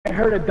I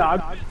heard a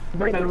dog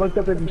bark and I looked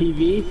up at the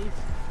TV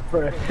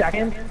for a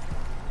second.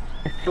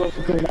 I saw what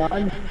was going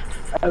on.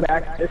 I was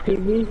back to the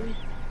TV.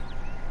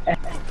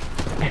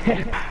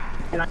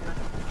 And I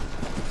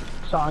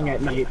song at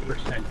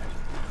 98%.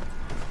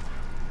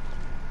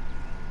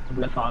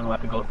 The song will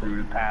have to go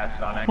through and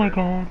pass on it. Oh my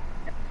god.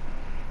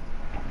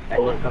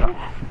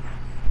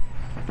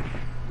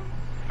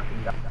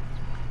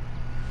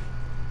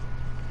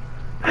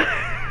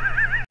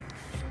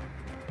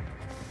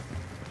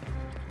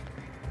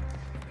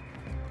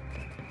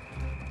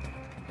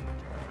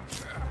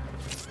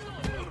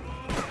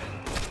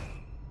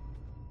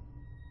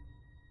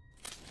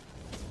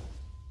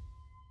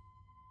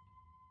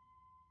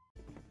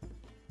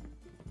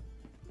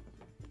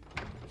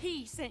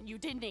 He sent you,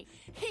 didn't he?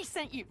 He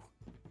sent you.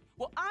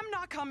 Well, I'm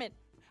not coming.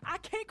 I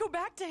can't go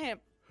back to him.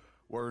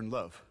 We're in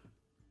love.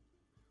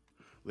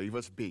 Leave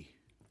us be.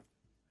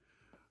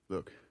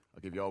 Look,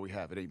 I'll give you all we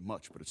have. It ain't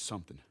much, but it's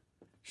something.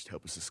 Just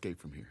help us escape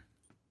from here.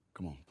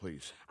 Come on,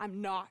 please.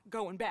 I'm not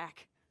going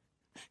back.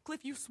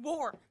 Cliff, you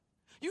swore.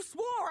 You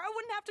swore I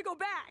wouldn't have to go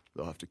back.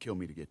 They'll have to kill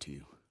me to get to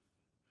you.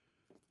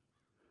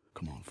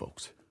 Come on,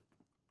 folks.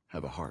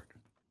 Have a heart.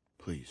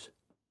 Please.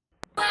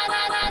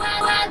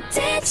 What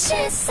did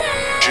she say?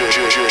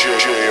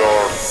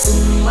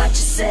 What you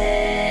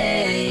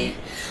say?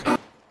 No!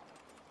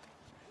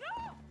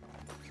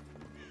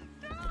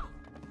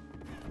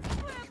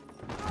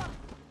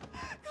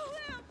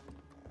 Cliff!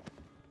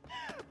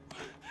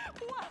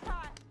 Why?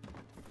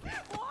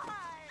 Why?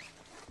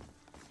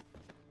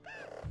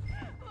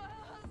 My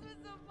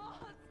husband's a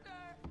monster.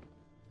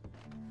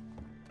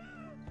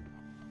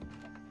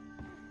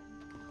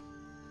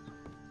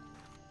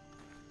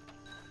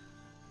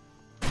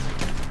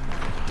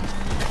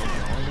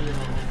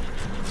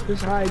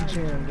 Just hide,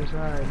 Chan. Just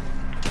hide.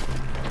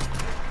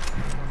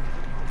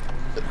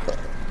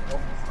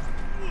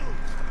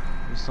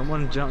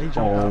 Someone jumped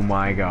Oh out.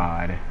 my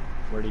god.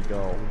 Where'd he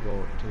go?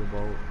 Go to the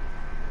boat.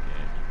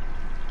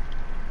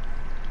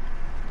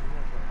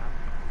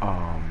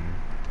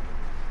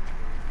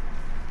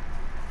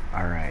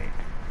 Alright.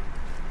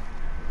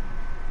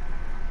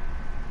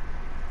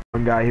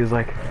 One guy, he was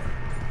like,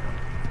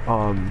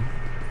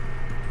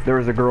 there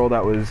was a girl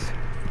that was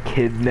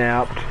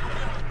kidnapped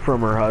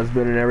from her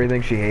husband and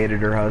everything. She hated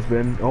her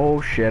husband.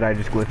 Oh shit, I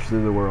just glitched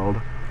through the world.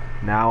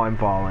 Now I'm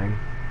falling.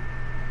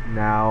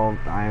 Now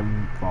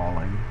I'm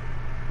falling.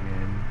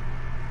 And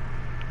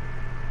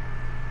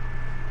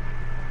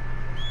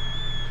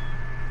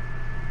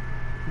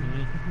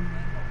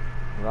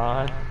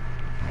Run.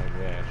 I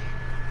wish.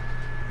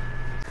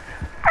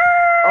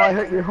 Oh, I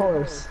hurt your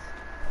horse.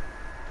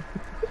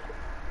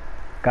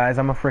 guys,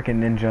 I'm a freaking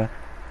ninja.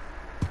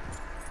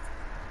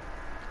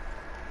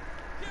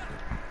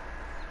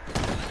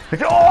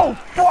 Oh,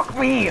 fuck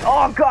me!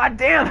 Oh, god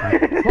damn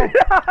it!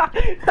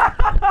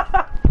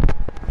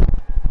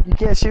 You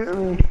can't shoot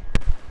me.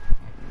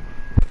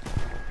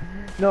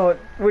 No,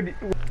 what are you...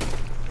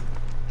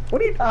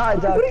 Ah,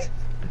 what are you,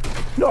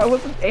 no, I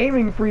wasn't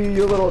aiming for you,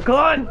 you little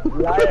cunt!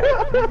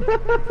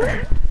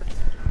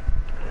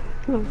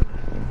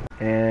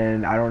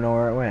 And I don't know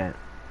where it went.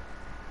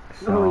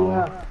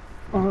 So...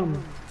 Oh, yeah.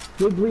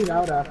 You'll bleed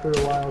out after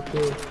a while,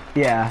 too.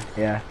 Yeah,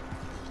 yeah.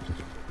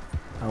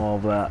 All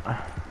of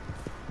that.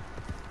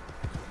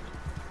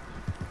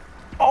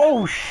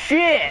 Oh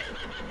shit!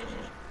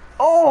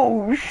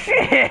 Oh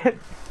shit!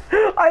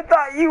 I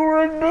thought you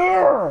were in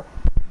there!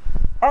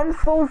 I'm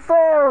so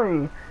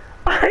sorry!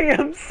 I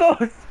am so...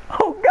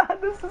 Oh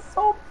god, this is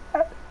so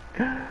bad!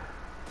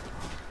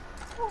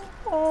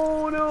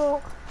 Oh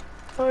no!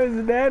 Oh, is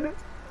it dead?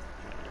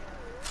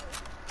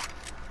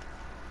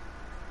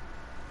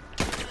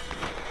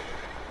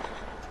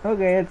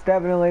 Okay, it's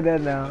definitely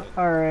dead now.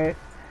 Alright.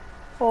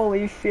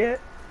 Holy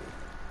shit.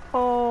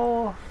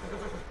 Oh...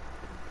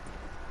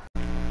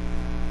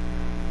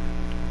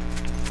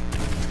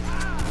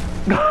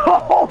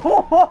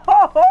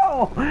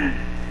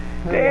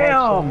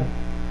 Damn!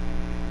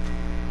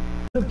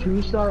 A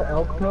 2-star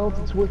elk pelt,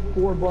 it's worth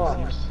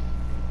 $4.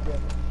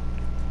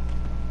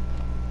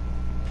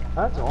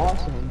 That's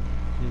awesome.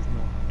 He's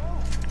not.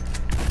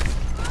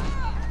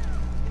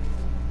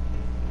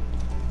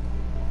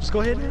 Just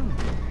go hit him.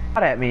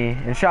 Shot at me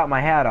and shot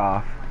my hat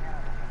off.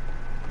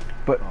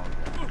 But...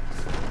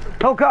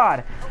 Oh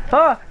god!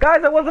 Huh?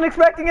 Guys, I wasn't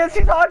expecting it!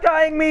 She's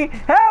hog-tying me!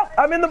 Help!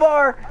 I'm in the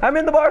bar! I'm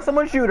in the bar!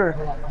 Someone shoot her!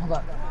 Hold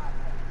on.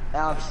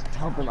 Alex,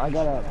 help him. I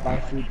gotta buy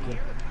food too.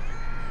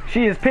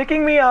 She is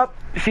picking me up.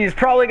 She's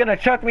probably gonna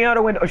chuck me out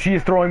a window. She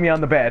is throwing me on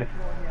the bed.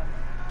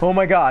 Oh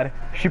my god.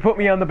 She put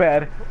me on the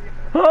bed.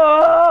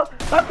 Oh!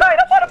 I'm tied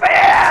up on a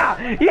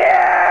bed!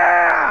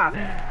 Yeah!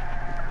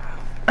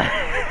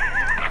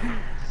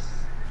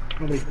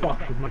 Holy fuck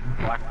with my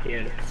black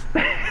kid.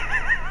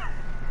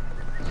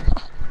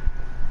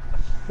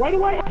 Why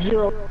do I have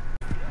 0?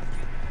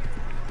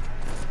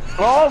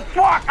 Oh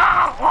fuck!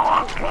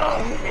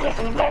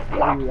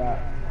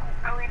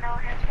 Oh, we know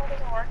Hansel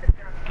doesn't work at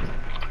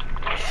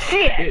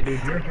Shit!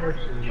 Dude, your horse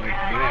is like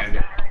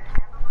dead.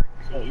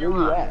 the Where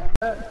you at?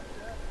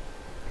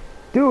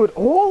 Dude,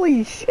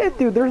 holy shit,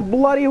 dude. There's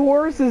bloody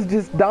horses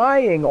just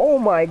dying. Oh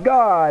my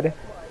god.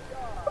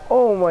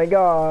 Oh my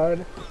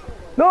god.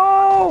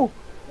 No!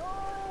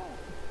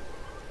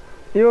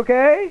 You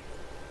okay?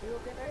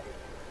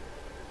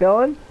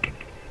 Dylan?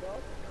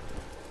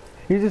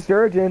 He's a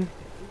sturgeon.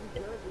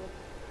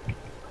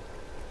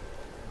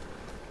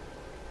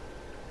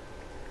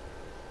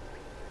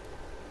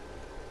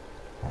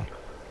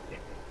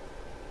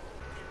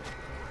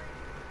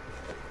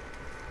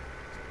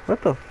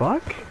 What the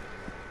fuck?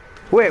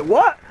 Wait,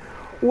 what?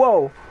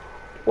 Whoa.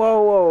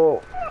 Whoa,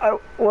 whoa.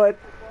 What?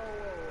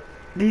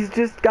 He's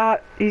just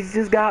got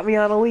me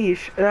on a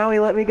leash, and now he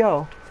let me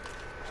go.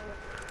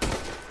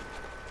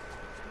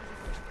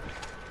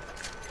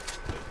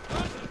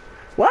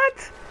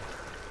 What?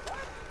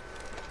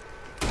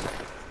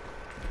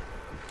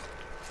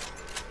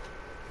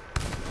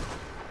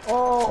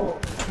 Oh,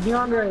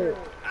 DeAndre,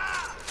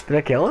 Did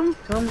I kill him?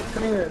 come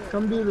here.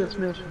 Come do this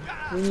mission.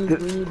 We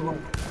need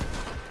one.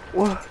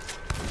 What?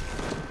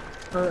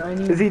 Or I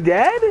need. Is he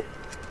dead?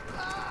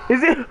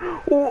 Is he?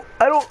 Oh,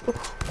 I don't.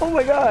 Oh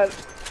my god.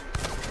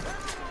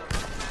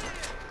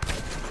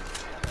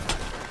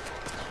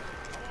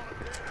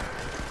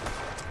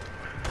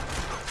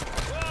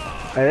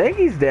 I think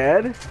he's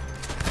dead.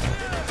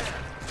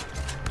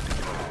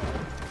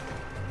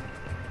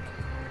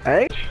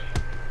 I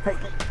think.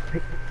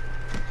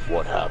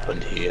 What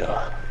happened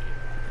here?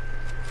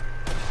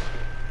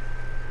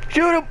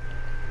 Shoot him!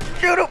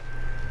 Shoot him!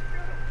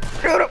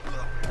 Shoot him!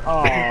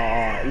 Oh,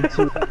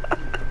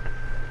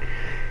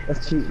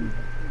 that's cheating.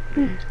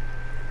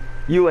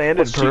 You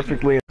landed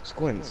perfectly.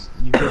 Squints,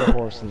 you hit a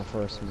horse in the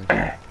first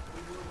mission.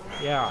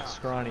 Yeah,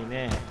 scrawny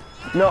man.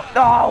 No.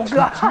 Oh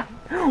god!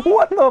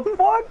 What the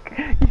fuck?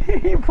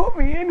 You put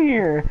me in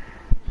here.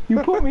 You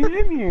put me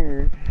in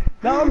here.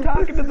 Now I'm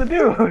talking to the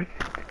dude.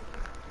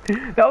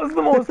 That was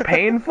the most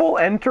painful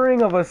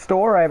entering of a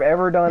store I've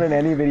ever done in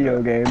any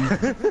video game.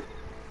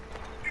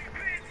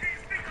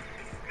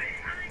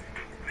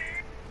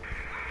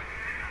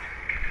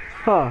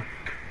 Huh.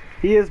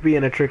 He is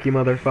being a tricky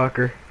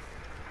motherfucker.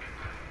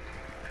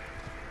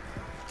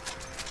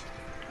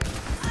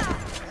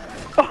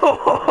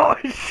 Oh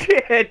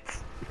shit!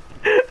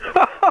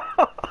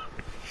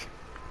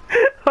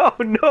 Oh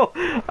no!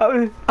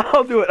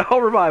 I'll do it.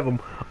 I'll revive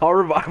him. I'll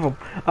revive him.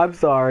 I'm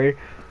sorry.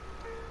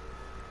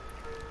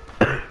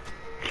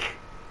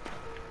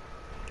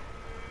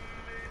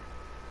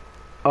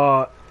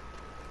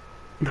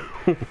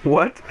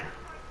 What?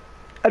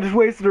 I just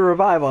wasted a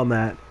revive on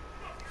that.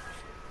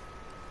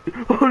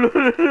 Oh no,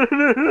 no, no,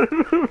 no, no,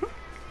 no.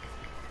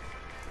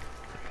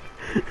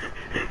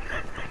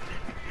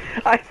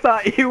 I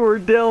thought you were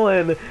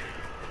Dylan.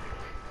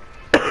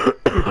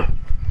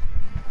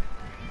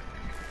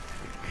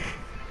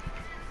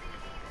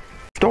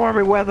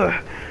 Stormy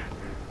weather.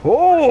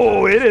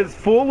 Oh, it is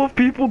full of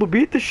people to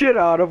beat the shit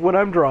out of when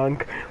I'm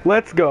drunk.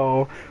 Let's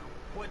go.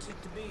 What's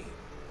it to be?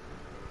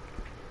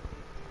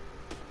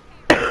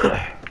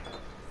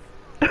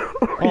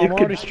 I'm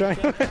already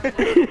striking.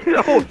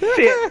 Oh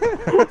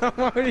shit! I'm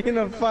already in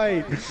a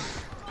fight.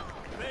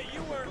 Hey,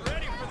 you weren't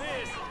ready for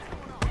this.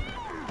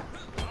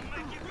 I'll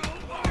make you go.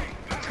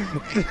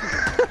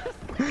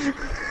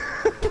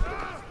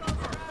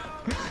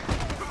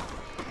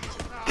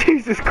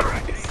 Jesus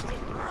Christ!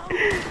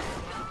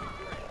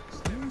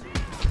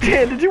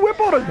 Dan, did you whip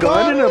out a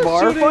gun in a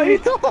bar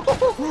fight?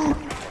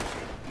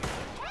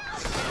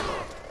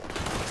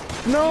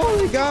 No,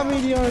 you got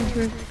me,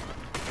 DeAndre.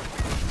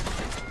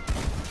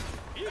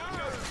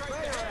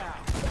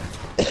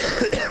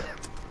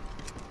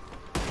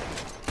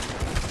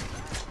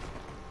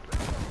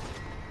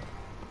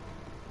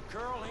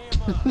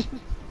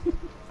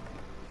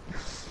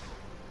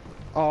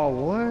 Oh,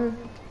 what?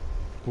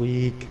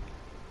 Weak.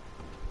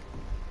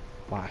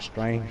 Wow,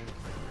 strength.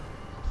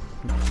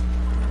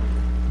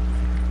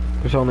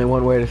 There's only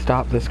one way to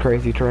stop this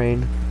crazy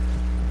train.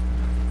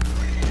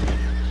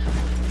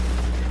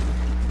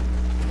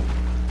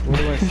 Where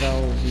do I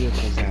sell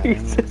vehicles at?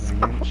 Jesus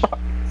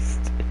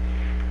Christ.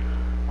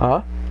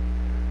 Huh?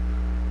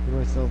 Where do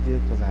I sell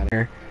vehicles at?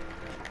 Here.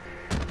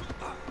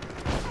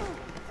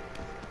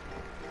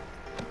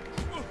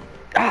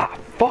 Ah,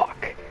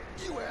 fuck!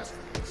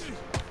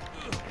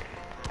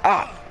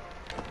 Ah!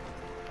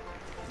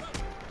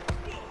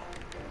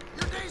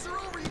 Your days are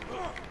over.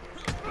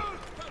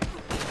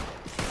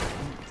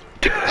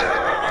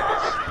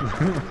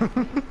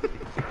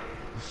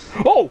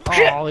 Oh,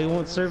 shit! Oh, he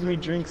won't serve me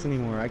drinks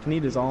anymore. I can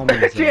eat his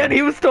almonds. Jan,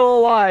 he was still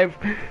alive!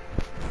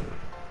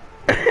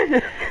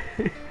 Give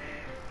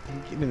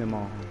me them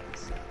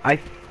almonds.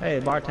 Hey,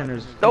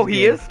 bartenders. Oh,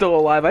 he is still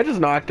alive. I just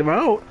knocked him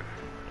out.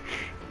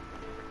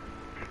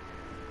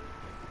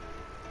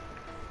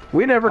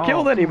 We never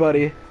killed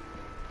anybody.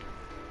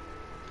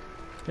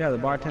 Yeah, the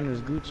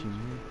bartender's Gucci,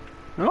 man.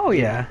 Oh,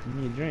 yeah. You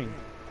need a drink.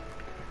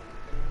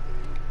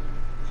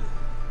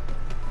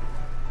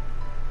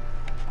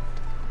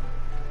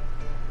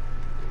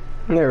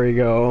 There we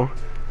go.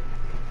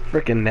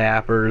 Frickin'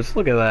 nappers.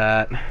 Look at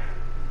that.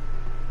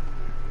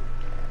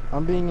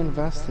 I'm being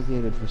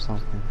investigated for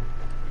something.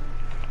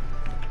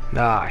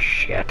 Ah,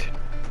 shit.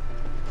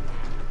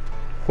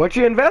 What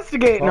you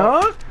investigating,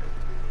 huh?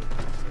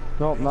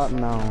 Nope, not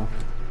now.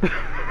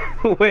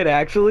 Wait,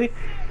 actually?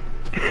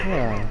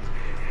 Yeah.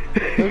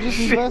 They're just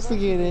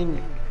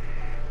investigating.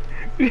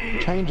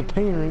 Change of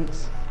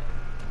parents.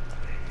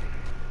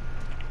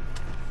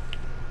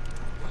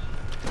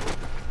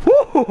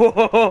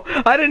 Woo!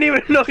 I didn't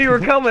even know you were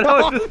coming.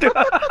 I was just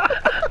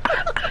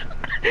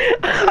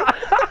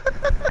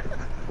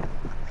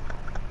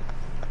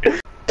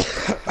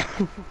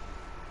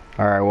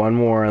Alright, one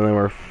more and then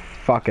we're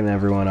fucking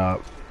everyone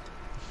up.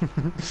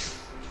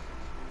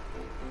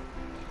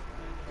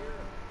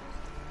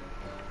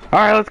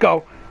 Alright, let's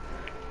go.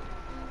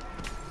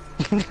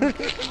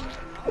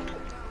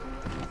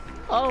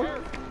 Oh.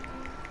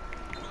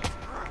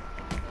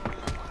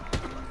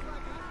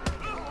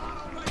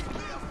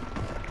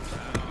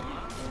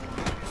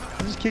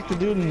 I just kicked the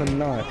dude in the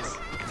nuts.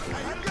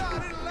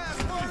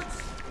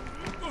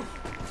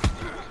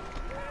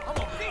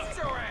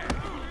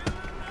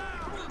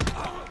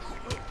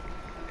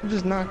 You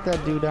just knocked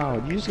that dude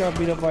out. You just got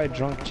beat up by a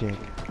drunk chick.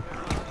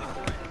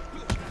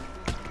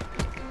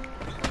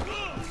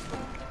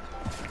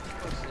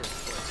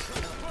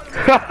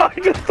 I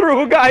just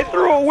threw a guy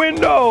through a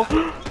window.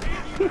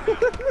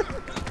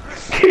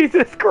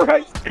 Jesus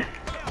Christ.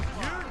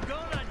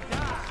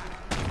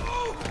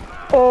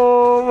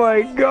 Oh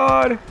my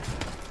God.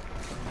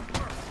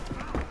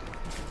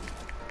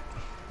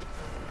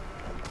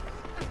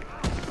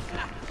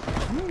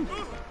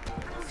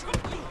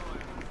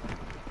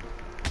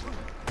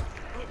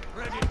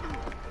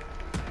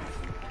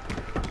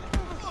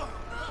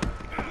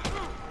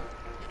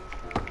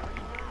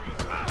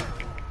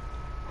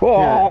 Oh.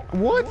 Yeah.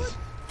 What?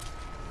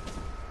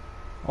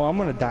 Oh, I'm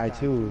gonna die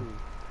too.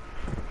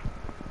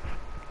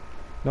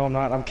 No, I'm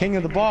not. I'm king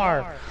of the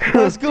bar.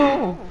 Let's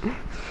go.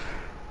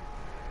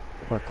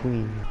 Or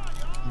queen.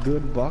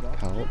 Good buck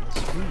pelt.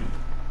 Sweet.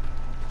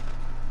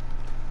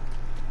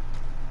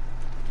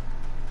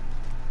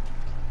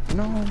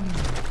 No.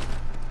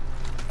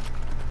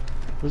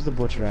 Where's the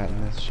butcher at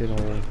in this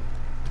shithole?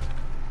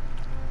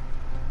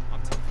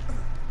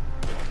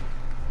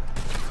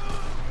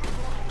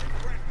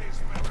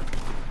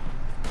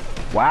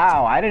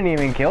 Wow, I didn't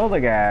even kill the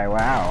guy.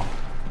 Wow.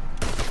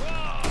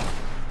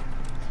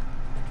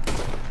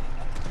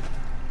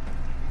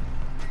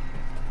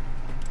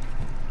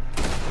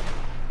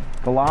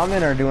 The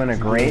lawmen are doing a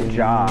great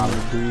job.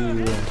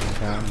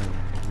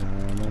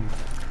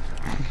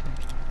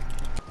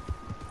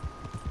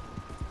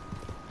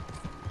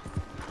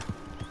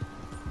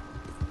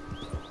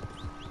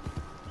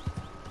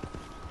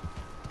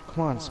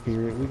 Come on,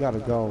 Spirit, we gotta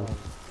go.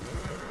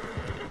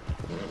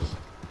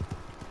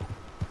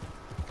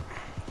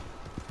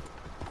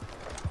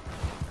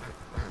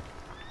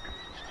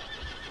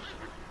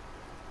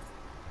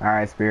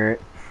 Alright,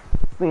 Spirit.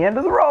 It's the end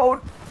of the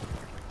road.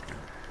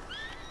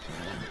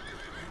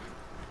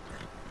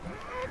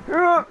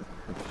 Oh,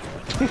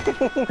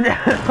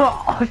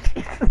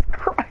 Jesus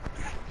Christ.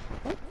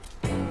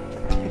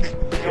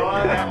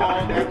 You're the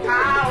only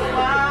power.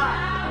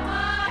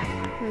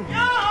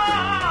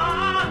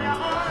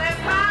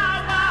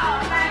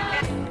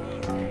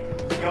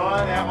 You're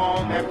the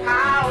only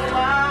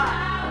power.